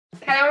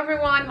Hello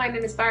everyone, my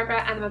name is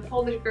Barbara and I'm a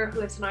Polish girl who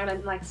lives in Ireland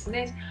and likes to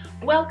knit.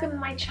 Welcome to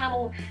my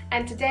channel,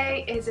 and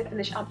today is a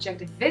finished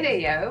object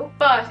video,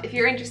 but if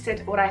you're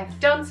interested in what I have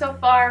done so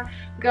far,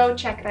 go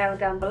check it out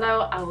down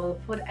below. I will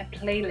put a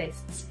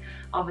playlist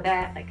over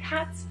there, like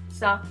hats,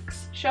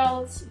 socks,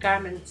 shawls,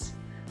 garments,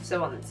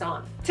 so on and so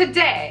on.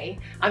 Today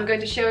I'm going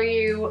to show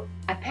you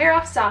a pair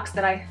of socks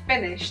that I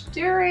finished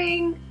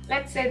during,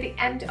 let's say, the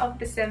end of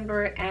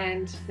December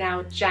and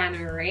now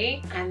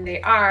January, and they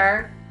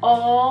are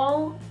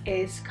All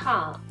Is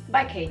Calm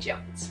by Kay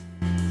Jones.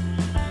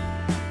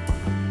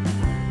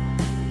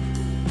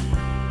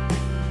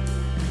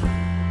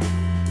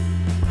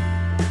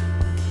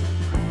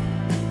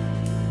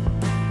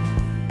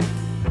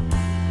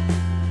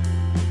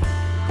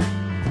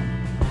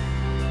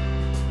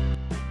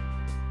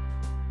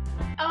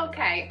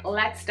 Okay,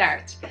 let's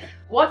start.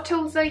 What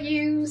tools I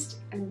used,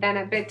 and then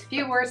a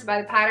few words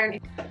about the pattern.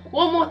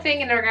 One more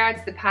thing in regards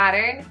to the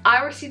pattern.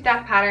 I received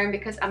that pattern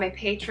because I'm a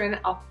patron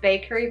of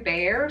Bakery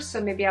Bear, so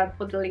maybe I'll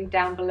put the link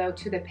down below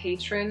to the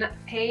patron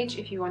page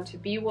if you want to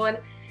be one.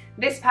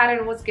 This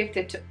pattern was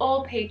gifted to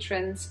all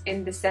patrons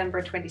in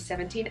December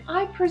 2017.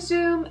 I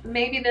presume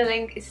maybe the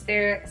link is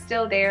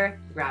still there.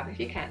 Grab if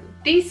you can.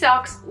 These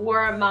socks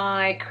were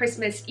my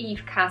Christmas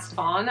Eve cast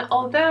on.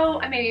 Although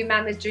I maybe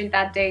managed during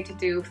that day to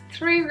do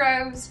 3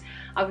 rows,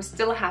 I was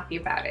still happy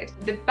about it.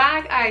 The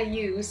bag I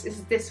use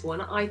is this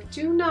one. I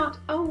do not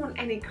own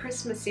any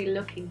Christmassy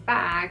looking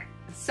bag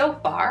so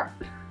far.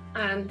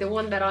 And the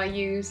one that I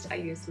used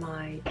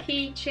my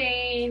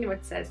keychain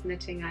which says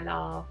Knitting I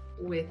Love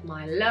with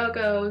my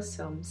logo,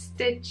 some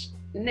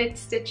knit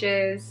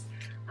stitches,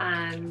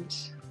 and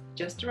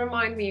just to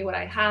remind me what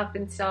I have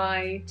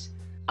inside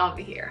over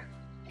here.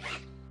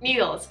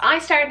 Needles. I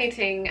started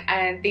knitting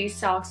these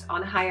socks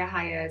on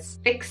Haya's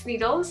fixed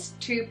needles,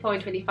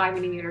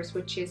 2.25mm,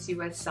 which is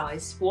US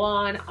size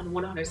 1 on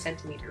 100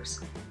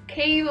 centimeters.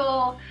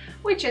 Cable,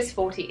 which is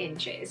 40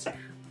 inches.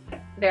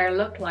 They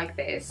look like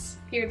this.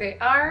 Here they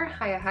are,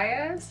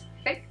 Haya's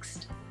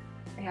fixed.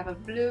 They have a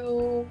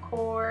blue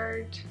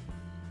cord.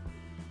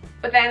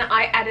 But then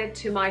I added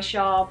to my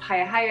shop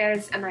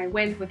Haya's, and I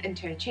went with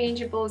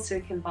interchangeables, so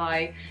you can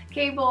buy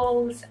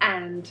cables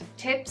and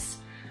tips.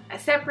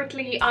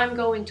 Separately, I'm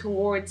going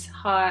towards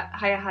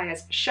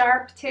Haya's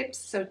sharp tips,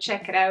 so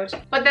check it out.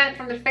 But then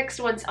from the fixed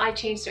ones, I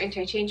changed to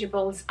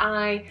interchangeables.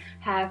 I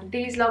have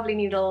these lovely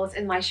needles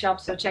in my shop,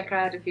 so check it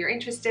out if you're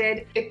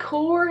interested. The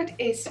cord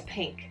is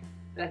pink.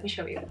 Let me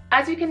show you.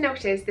 As you can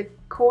notice, the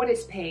cord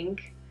is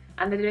pink,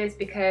 and it is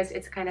because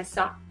it's kind of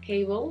sock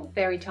cable,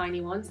 very tiny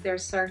ones. There are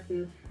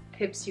certain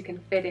tips you can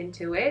fit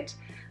into it.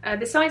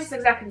 The size is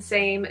exactly the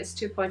same as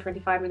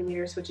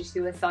 2.25mm, which is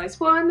US size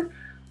 1,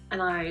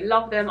 and I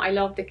love them. I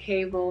love the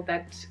cable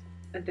that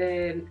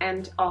the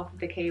end of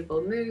the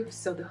cable moves,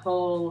 so the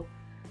whole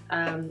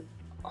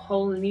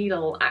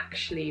needle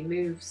actually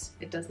moves.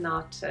 It does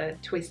not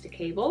twist the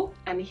cable.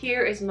 And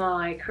here is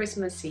my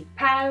Christmassy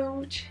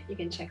pouch. You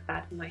can check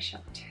that in my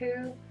shop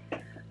too.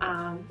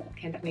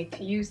 Can't wait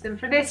to use them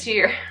for this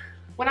year.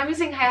 When I'm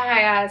using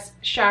Haya's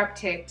sharp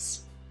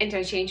tips,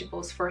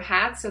 interchangeables for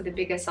hats, so the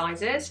bigger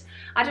sizes,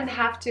 I don't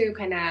have to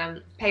kind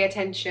of pay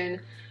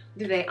attention,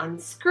 do they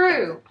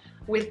unscrew?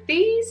 With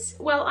these,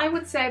 well, I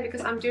would say,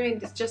 because I'm doing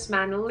this just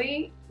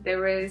manually,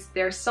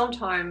 there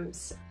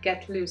sometimes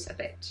get loose a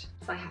bit,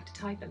 so I have to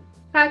tighten.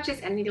 Pouches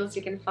and needles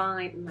you can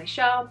find in my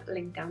shop,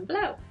 link down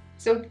below.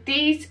 So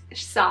these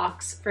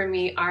socks for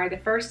me are the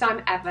first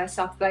time ever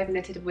socks that I've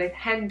knitted with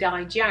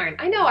hand-dyed yarn.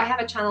 I know I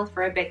have a channel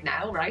for a bit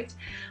now, right?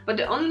 But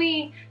the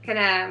only kind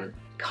of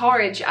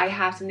courage I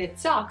have to knit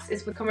socks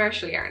is with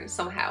commercial yarn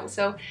somehow.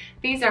 So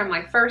these are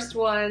my first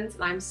ones,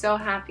 and I'm so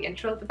happy and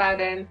thrilled about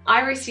them.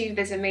 I received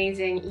this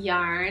amazing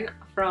yarn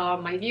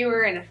from my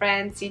viewer and a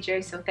friend,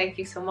 CJ, so thank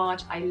you so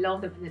much. I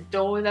love them and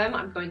adore them.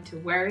 I'm going to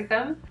wear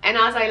them. And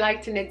as I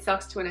like to knit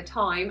socks 2 at a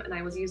time, and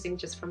I was using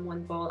just from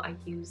one ball, I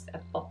used a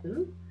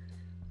button,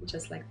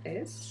 just like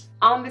this.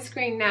 On the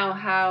screen now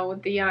how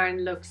the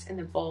yarn looks in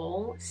the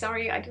ball.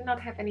 Sorry, I do not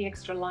have any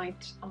extra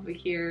light over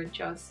here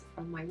just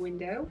from my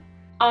window.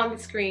 On the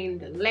screen,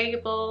 the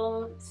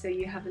label, so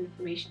you have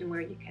information where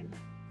you can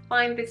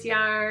find this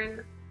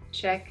yarn,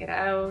 check it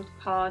out,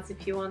 pause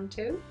if you want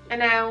to.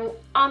 And now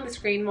on the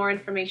screen, more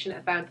information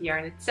about the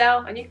yarn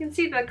itself, and you can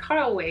see the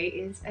colorway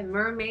is a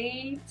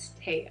mermaid's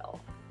tail.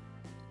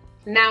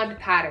 Now the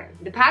pattern.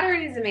 The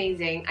pattern is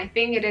amazing. I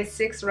think it is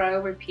 6-row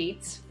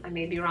repeats. I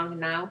may be wrong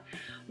now.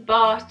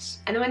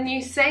 And when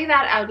you say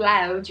that out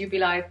loud, you'll be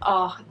like,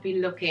 oh,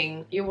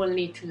 you will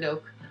need to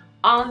look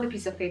on the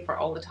piece of paper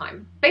all the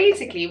time.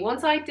 Basically,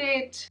 once I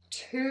did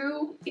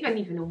 2,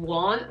 even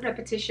 1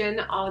 repetition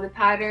of the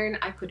pattern,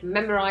 I could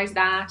memorize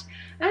that.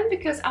 And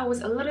because I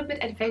was a little bit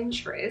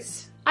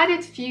adventurous, I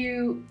did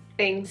few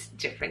things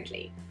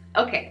differently.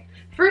 Okay,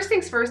 first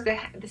things first,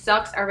 the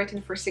socks are written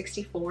for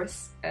 64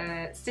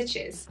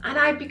 stitches,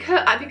 and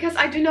because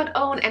I do not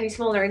own any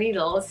smaller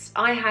needles,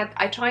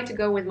 I tried to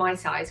go with my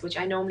size, which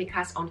I normally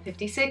cast on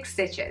 56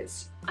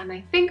 stitches, and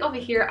I think over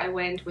here I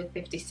went with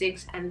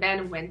 56 and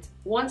then went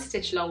 1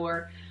 stitch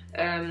lower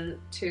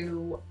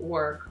to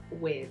work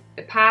with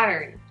the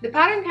pattern. The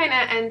pattern kind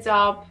of ends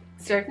up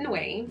a certain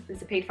way.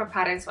 It's a paid for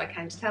pattern, so I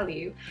can't tell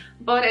you,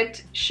 but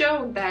it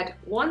showed that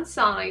on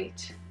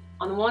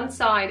one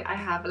side I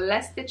have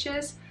less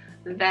stitches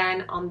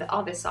than on the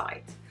other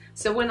side.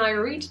 So when I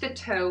reached the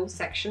toe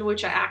section,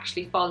 which I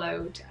actually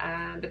followed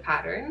the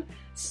pattern,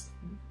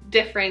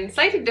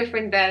 slightly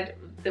different than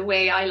the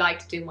way I like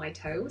to do my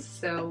toes.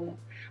 So,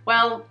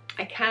 well,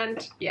 I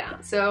can't,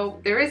 yeah. So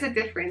there is a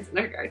difference in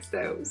regards to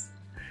those.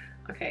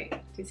 Okay,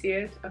 do you see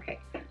it? Okay,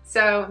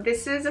 so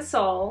this is a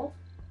sole.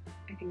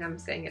 I think I'm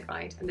saying it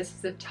right. And this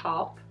is the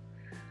top.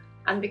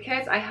 And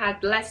because I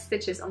had less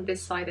stitches on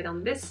this side and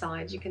on this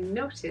side, you can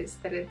notice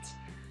that it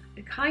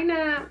kind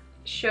of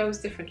shows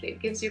differently. It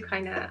gives you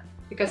kind of,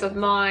 because of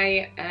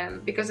my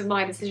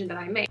decision that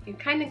I made, it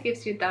kind of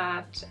gives you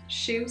that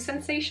shoe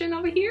sensation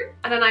over here.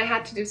 And then I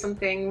had to do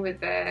something with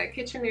the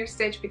Kitchener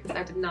stitch because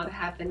I did not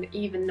have an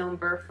even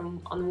number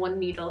from on one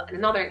needle and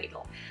another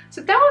needle. So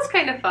that was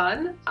kind of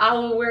fun.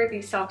 I'll wear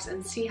these socks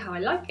and see how I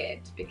like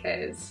it,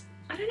 because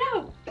I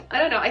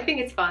don't know, I think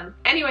it's fun.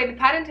 Anyway, the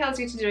pattern tells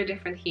you to do a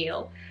different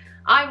heel.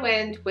 I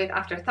went with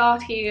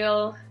Afterthought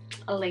heel.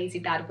 A lazy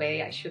that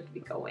way, I should be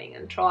going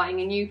and trying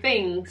new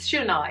things,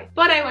 shouldn't I?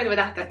 But I went with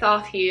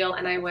Afterthought heel,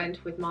 and I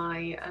went with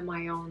my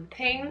own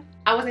thing.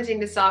 I was knitting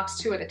the socks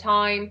 2 at a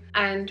time,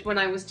 and when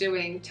I was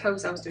doing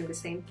toes, I was doing the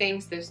same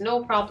things. There's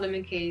no problem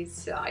in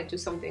case I do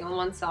something on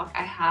one sock,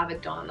 I have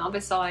it done on the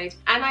other side.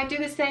 And I do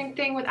the same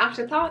thing with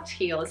Afterthought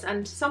heels,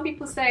 and some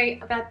people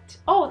say that,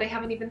 oh, they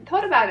haven't even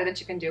thought about it, that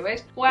you can do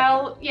it.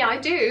 Well, yeah, I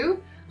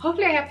do.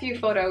 Hopefully I have a few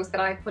photos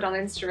that I put on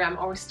Instagram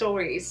or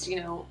stories, you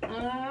know.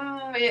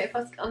 If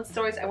it's on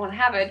stories, I won't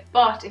have it,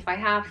 but if I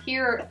have,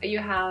 here you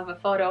have a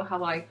photo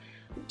how I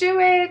do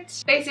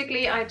it.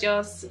 Basically, I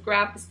just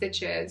grab the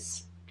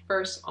stitches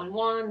first on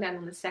one, then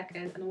on the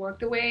second, and work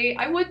the way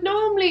I would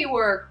normally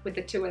work with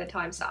the 2 at a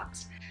time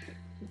socks.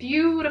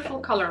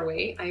 Beautiful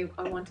colorway.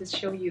 I want to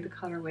show you the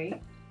colorway.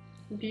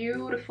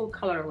 Beautiful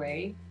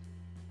colorway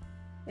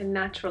in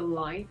natural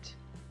light.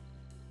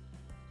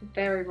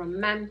 Very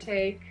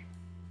romantic.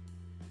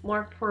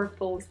 More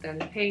purples than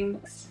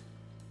pinks.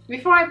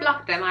 Before I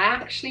blocked them, I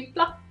actually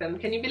blocked them,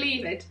 can you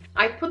believe it?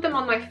 I put them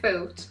on my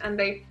foot and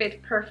they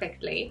fit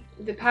perfectly.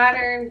 The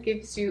pattern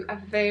gives you a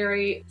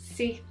very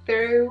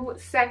see-through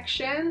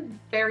section,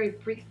 very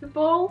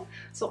breathable,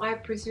 so I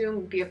presume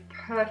would be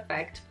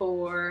perfect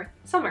for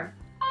summer.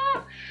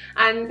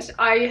 And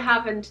I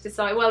haven't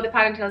decided, well, the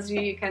pattern tells you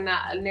you can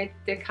knit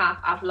the calf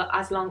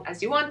as long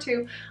as you want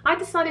to. I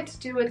decided to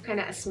do it kind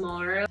of a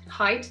smaller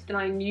height than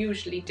I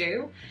usually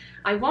do.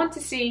 I want to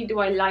see, do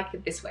I like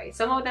it this way?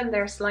 Some of them,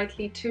 they're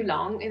slightly too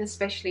long, and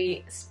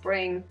especially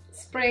spring,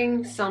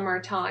 summer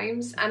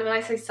times. And when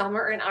I say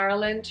summer in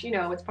Ireland, you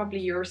know, it's probably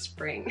your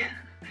spring,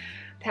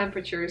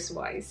 temperatures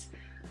wise.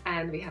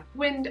 And we have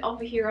wind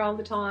over here all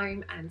the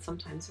time, and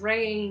sometimes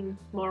rain,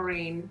 more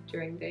rain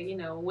during the, you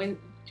know,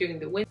 during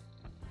the winter.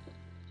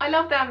 I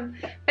love them.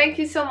 Thank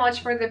you so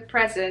much for the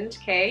present,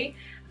 Kay,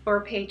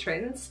 for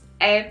patrons.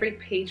 Every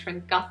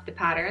patron got the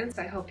patterns.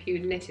 I hope you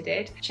knitted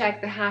it.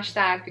 Check the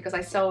hashtag because I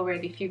saw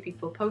already a few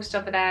people post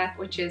over there,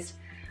 which is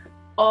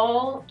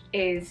all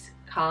is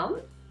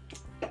calm.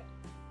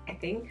 I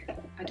think.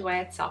 Do I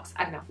add socks?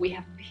 I don't know. We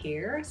have them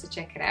here, so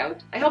check it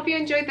out. I hope you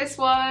enjoyed this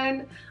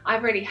one. I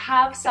already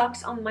have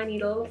socks on my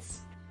needles.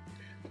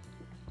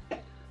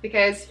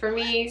 Because for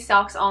me,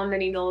 socks on the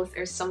needles,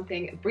 there's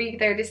something, a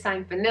breather, this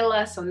time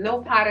vanilla, so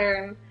no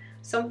pattern.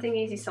 Something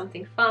easy,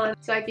 something fun.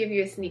 So I give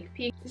you a sneak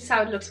peek. This is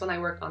how it looks when I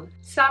work on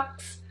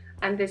socks.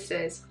 And this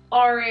is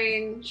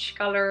orange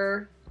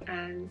color.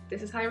 And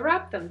this is how I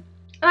wrap them.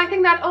 And I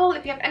think that's all.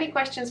 If you have any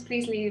questions,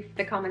 please leave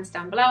the comments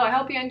down below. I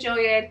hope you enjoy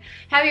it.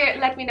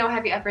 Let me know,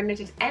 have you ever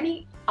knitted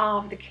any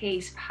of the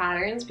case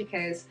patterns?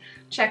 Because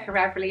check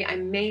RAVELRY. I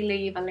may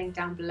leave a link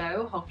down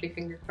below. Hopefully,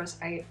 fingers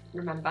crossed, I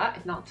remember.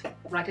 If not,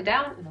 write it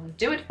down and I'll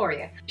do it for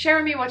you. Share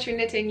with me what you're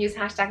knitting. Use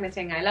hashtag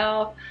knitting I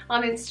love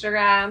on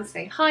Instagram.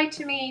 Say hi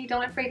to me.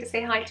 Don't afraid to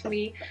say hi to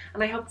me.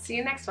 And I hope to see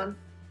you next one.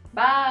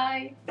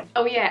 Bye!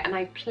 Oh yeah, and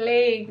I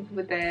played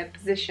with the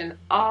position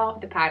of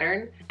the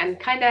pattern and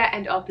kind of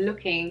end up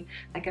looking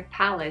like a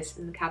palace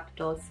in the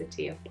capital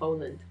city of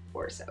Poland,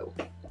 Warsaw.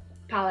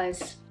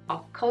 Palace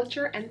of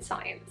Culture and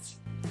Science.